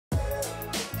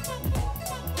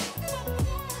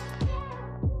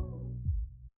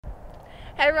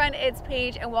Hey everyone, it's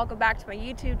Paige and welcome back to my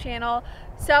YouTube channel.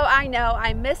 So I know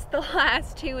I missed the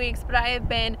last 2 weeks, but I have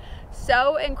been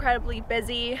so incredibly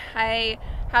busy. I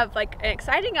have like an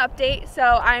exciting update. So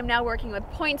I'm now working with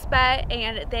PointsBet,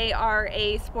 and they are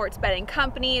a sports betting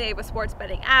company. They have a sports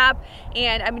betting app,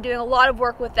 and I've been doing a lot of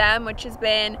work with them, which has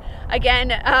been, again,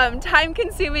 time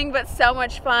consuming, but so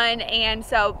much fun. And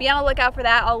so be on the lookout for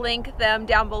that. I'll link them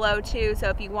down below too. So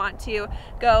if you want to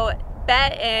go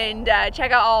bet and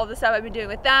check out all of the stuff I've been doing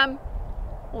with them,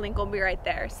 link will be right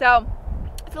there. So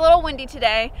it's a little windy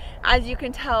today, as you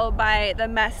can tell by the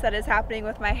mess that is happening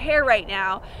with my hair right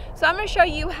now. So I'm going to show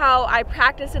you how I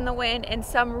practice in the wind and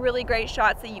some really great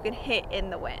shots that you can hit in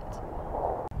the wind.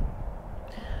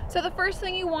 So the first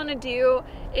thing you want to do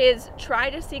is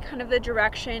try to see kind of the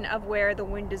direction of where the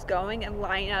wind is going and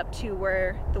line up to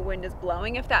where the wind is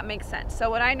blowing, if that makes sense.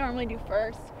 So what I normally do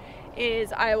first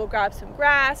is I will grab some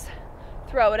grass,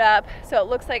 throw it up so it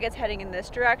looks like it's heading in this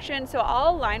direction. So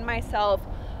I'll line myself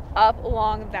up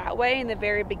along that way in the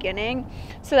very beginning,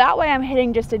 so that way I'm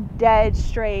hitting just a dead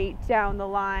straight down the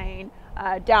line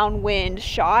downwind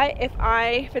shot.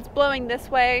 If it's blowing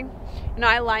this way and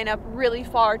I line up really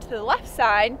far to the left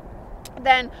side,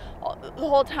 then the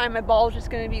whole time my ball is just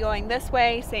going to be going this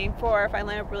way. Same for if I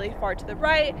line up really far to the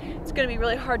right, it's going to be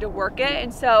really hard to work it,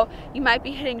 and so you might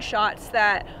be hitting shots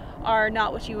that are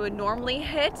not what you would normally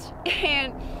hit,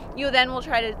 and you then will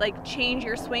try to like change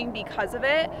your swing because of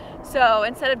it. So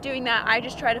instead of doing that, I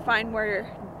just try to find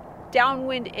where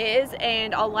downwind is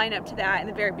and I'll line up to that in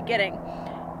the very beginning.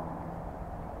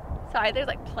 Sorry, there's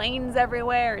like planes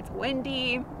everywhere, it's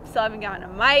windy, still haven't gotten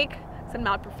a mic because I'm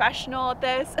not professional at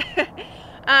this.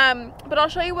 But I'll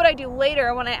show you what I do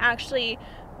later when I actually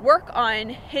work on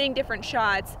hitting different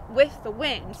shots with the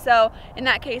wind. So in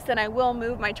that case, then I will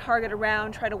move my target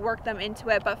around, try to work them into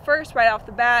it. But first, right off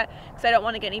the bat, because I don't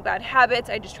want to get any bad habits,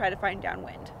 I just try to find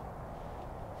downwind.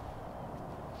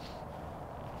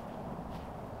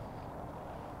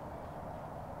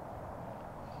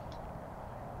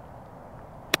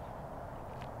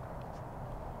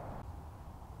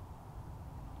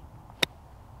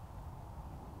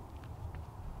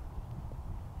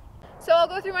 So I'll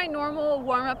go through my normal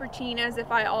warm-up routine as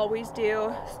if I always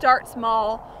do. Start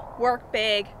small, work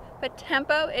big, but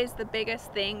tempo is the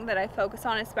biggest thing that I focus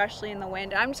on, especially in the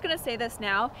wind. I'm just gonna say this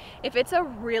now, if it's a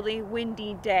really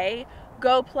windy day,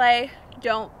 go play,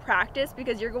 don't practice,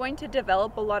 because you're going to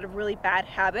develop a lot of really bad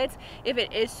habits if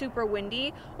it is super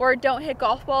windy. Or don't hit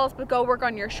golf balls, but go work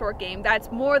on your short game.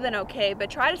 That's more than okay, but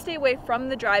try to stay away from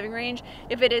the driving range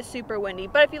if it is super windy.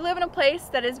 But if you live in a place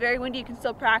that is very windy, you can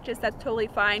still practice, that's totally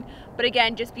fine. But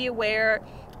again, just be aware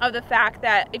of the fact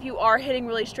that if you are hitting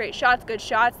really straight shots, good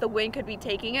shots, the wind could be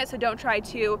taking it. So don't try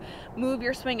to move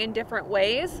your swing in different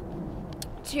ways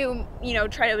to,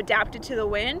 try to adapt it to the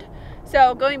wind.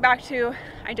 So going back to,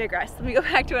 I digress, let me go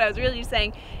back to what I was really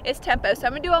saying, is tempo. So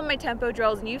I'm gonna do all my tempo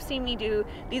drills, and you've seen me do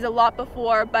these a lot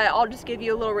before, but I'll just give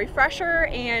you a little refresher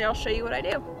and I'll show you what I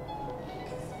do.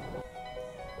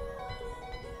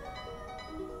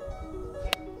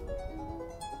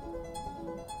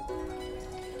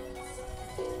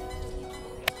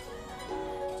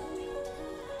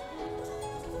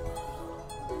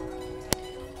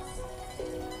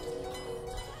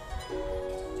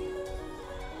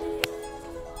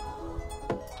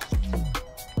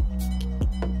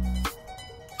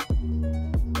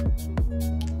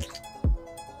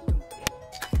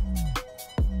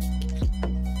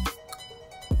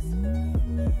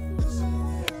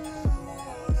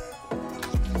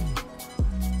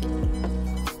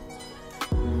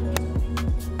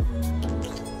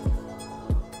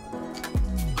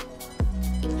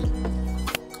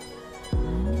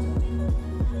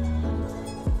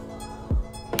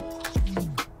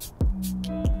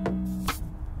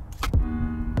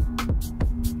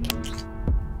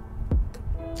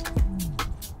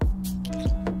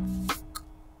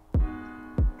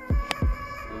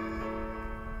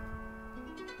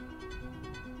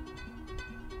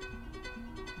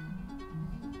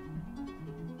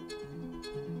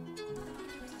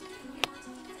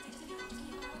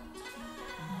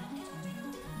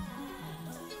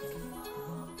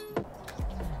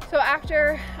 So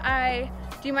after I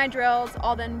do my drills,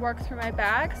 I'll then work through my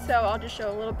bag. So I'll just show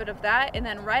a little bit of that. And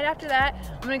then right after that,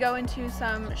 I'm gonna go into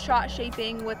some shot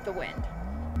shaping with the wind.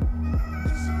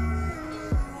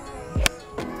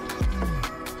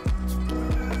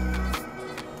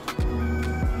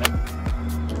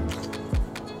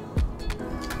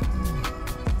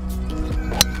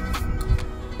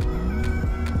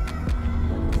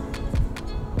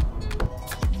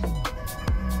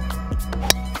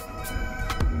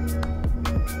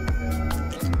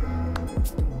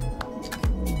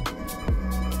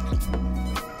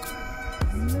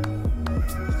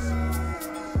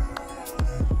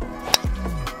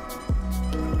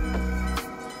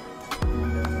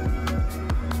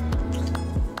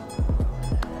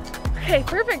 Okay,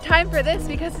 perfect time for this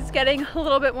because it's getting a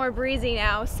little bit more breezy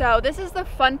now. So this is the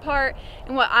fun part,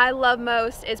 and what I love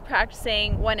most is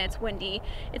practicing when it's windy.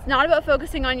 It's not about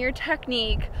focusing on your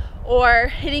technique or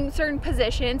hitting certain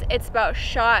positions. It's about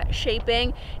shot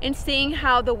shaping and seeing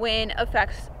how the wind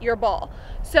affects your ball.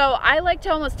 So I like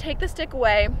to almost take the stick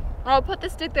away. I'll put the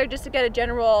stick there just to get a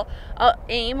general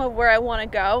aim of where I want to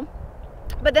go.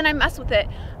 But then I mess with it.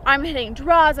 I'm hitting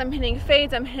draws, I'm hitting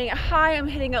fades, I'm hitting it high, I'm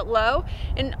hitting it low.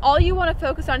 And all you want to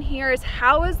focus on here is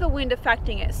how is the wind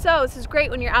affecting it. So this is great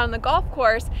when you're out on the golf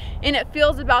course and it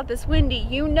feels about this windy.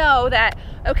 You know that,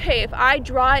 okay, if I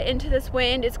draw it into this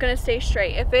wind, it's going to stay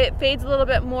straight. If it fades a little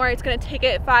bit more, it's going to take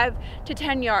it 5 to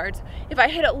 10 yards. If I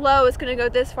hit it low, it's going to go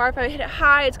this far. If I hit it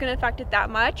high, it's going to affect it that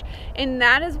much. And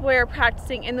that is where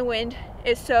practicing in the wind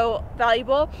is so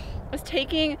valuable, is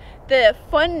taking the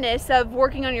funness of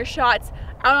working on your shots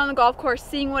out on the golf course,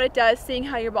 seeing what it does, seeing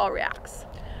how your ball reacts.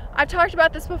 I've talked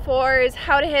about this before, is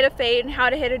how to hit a fade and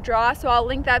how to hit a draw, so I'll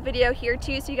link that video here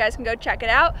too so you guys can go check it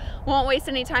out. Won't waste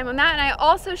any time on that. And I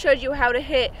also showed you how to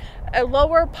hit a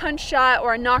lower punch shot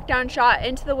or a knockdown shot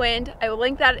into the wind. I will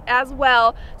link that as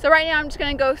well. So right now I'm just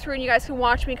going to go through and you guys can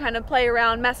watch me kind of play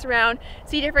around, mess around,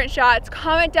 see different shots.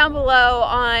 Comment down below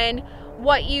on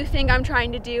what you think I'm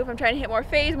trying to do, if I'm trying to hit more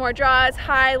fades, more draws,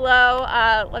 high, low.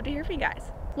 Love to hear from you guys.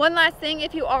 One last thing,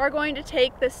 if you are going to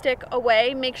take the stick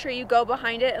away, make sure you go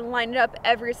behind it and line it up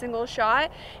every single shot.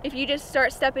 If you just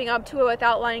start stepping up to it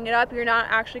without lining it up, you're not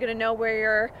actually going to know where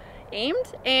you're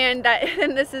aimed, and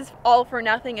this is all for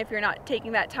nothing if you're not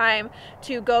taking that time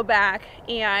to go back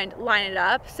and line it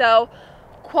up. So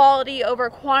quality over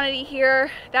quantity here.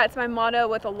 That's my motto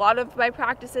with a lot of my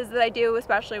practices that I do,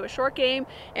 especially with short game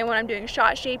and when I'm doing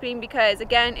shot shaping, because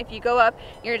again, if you go up,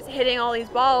 you're just hitting all these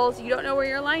balls, you don't know where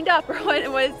you're lined up or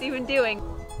what it's even doing.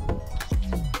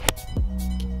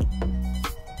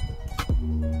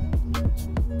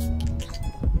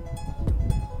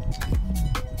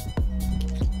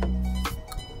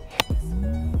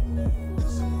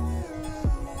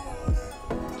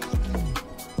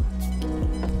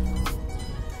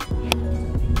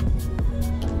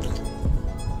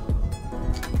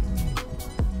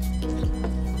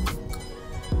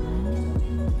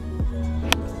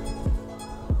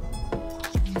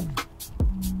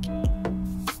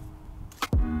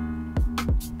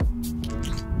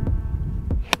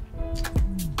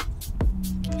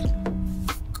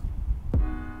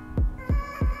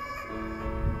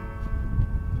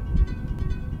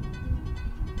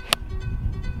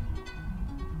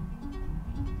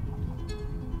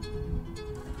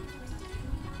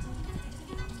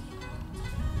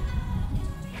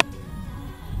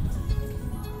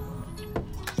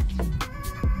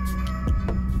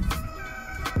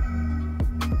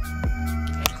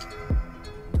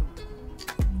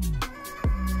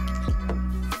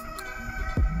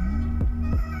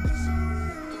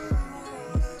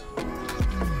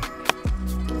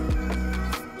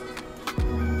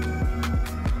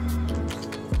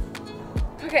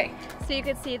 Okay, so you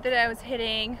could see that I was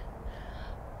hitting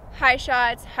high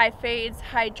shots, high fades,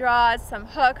 high draws, some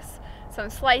hooks, some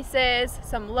slices,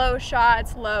 some low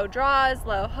shots, low draws,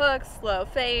 low hooks, low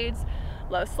fades,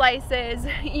 low slices.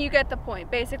 You get the point.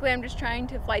 Basically, I'm just trying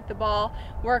to flight the ball,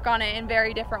 work on it in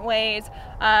very different ways.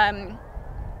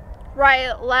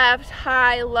 Right, left,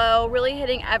 high, low, really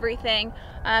hitting everything,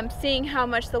 seeing how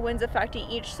much the wind's affecting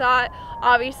each shot.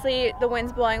 Obviously, the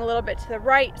wind's blowing a little bit to the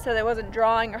right, so that wasn't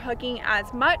drawing or hooking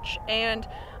as much, and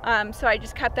so I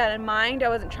just kept that in mind. I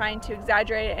wasn't trying to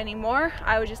exaggerate it anymore.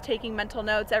 I was just taking mental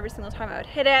notes every single time I would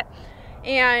hit it,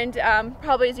 and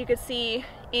probably as you could see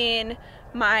in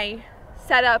my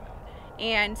setup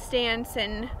and stance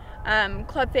and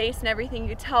club face and everything, you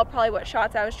could tell probably what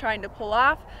shots I was trying to pull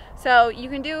off. So you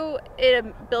can do it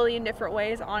a billion different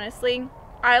ways, honestly.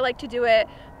 I like to do it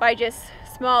by just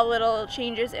small little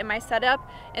changes in my setup,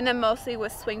 and then mostly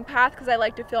with swing path, because I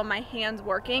like to feel my hands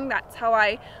working. That's how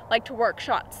I like to work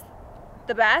shots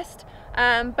the best.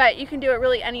 But you can do it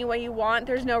really any way you want.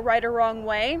 There's no right or wrong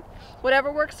way.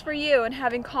 Whatever works for you, and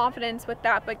having confidence with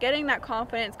that. But getting that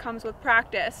confidence comes with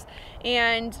practice,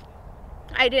 and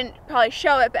I didn't probably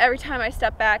show it, but every time I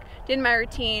stepped back, did my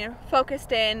routine,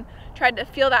 focused in, tried to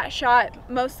feel that shot,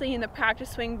 mostly in the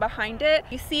practice swing behind it.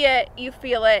 You see it, you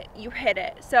feel it, you hit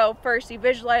it. So first you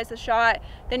visualize the shot,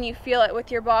 then you feel it with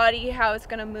your body, how it's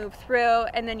gonna move through,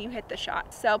 and then you hit the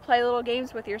shot. So play little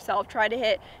games with yourself, try to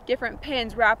hit different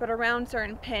pins, wrap it around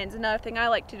certain pins. Another thing I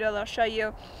like to do that I'll show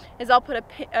you is I'll put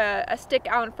a stick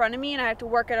out in front of me and I have to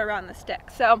work it around the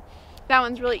stick. So that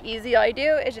one's really easy. All I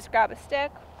do is just grab a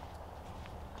stick,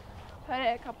 put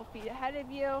it a couple feet ahead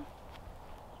of you,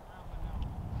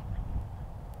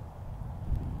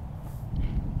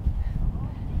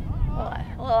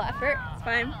 little effort, it's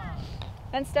fine.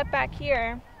 Then step back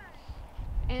here,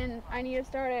 and I need to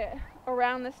start it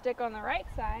around the stick on the right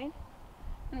side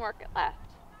and work it left.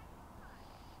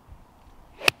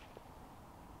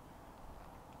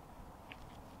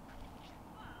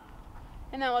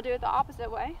 And then we'll do it the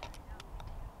opposite way.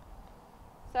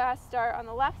 So I have to start on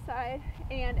the left side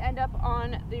and end up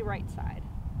on the right side.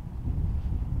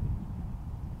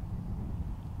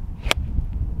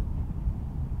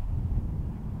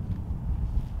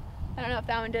 I don't know if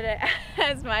that one did it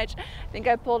as much. I think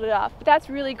I pulled it off, but that's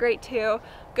really great too.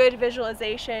 Good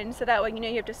visualization, so that way you know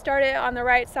you have to start it on the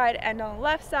right side and on the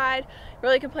left side. You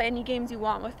really can play any games you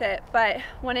want with it, but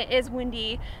when it is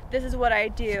windy, this is what I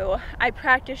do. I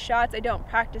practice shots, I don't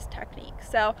practice technique.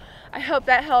 So I hope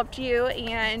that helped you,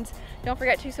 and don't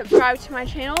forget to subscribe to my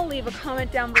channel, leave a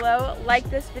comment down below, like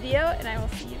this video, and I will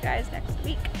see you guys next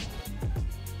week.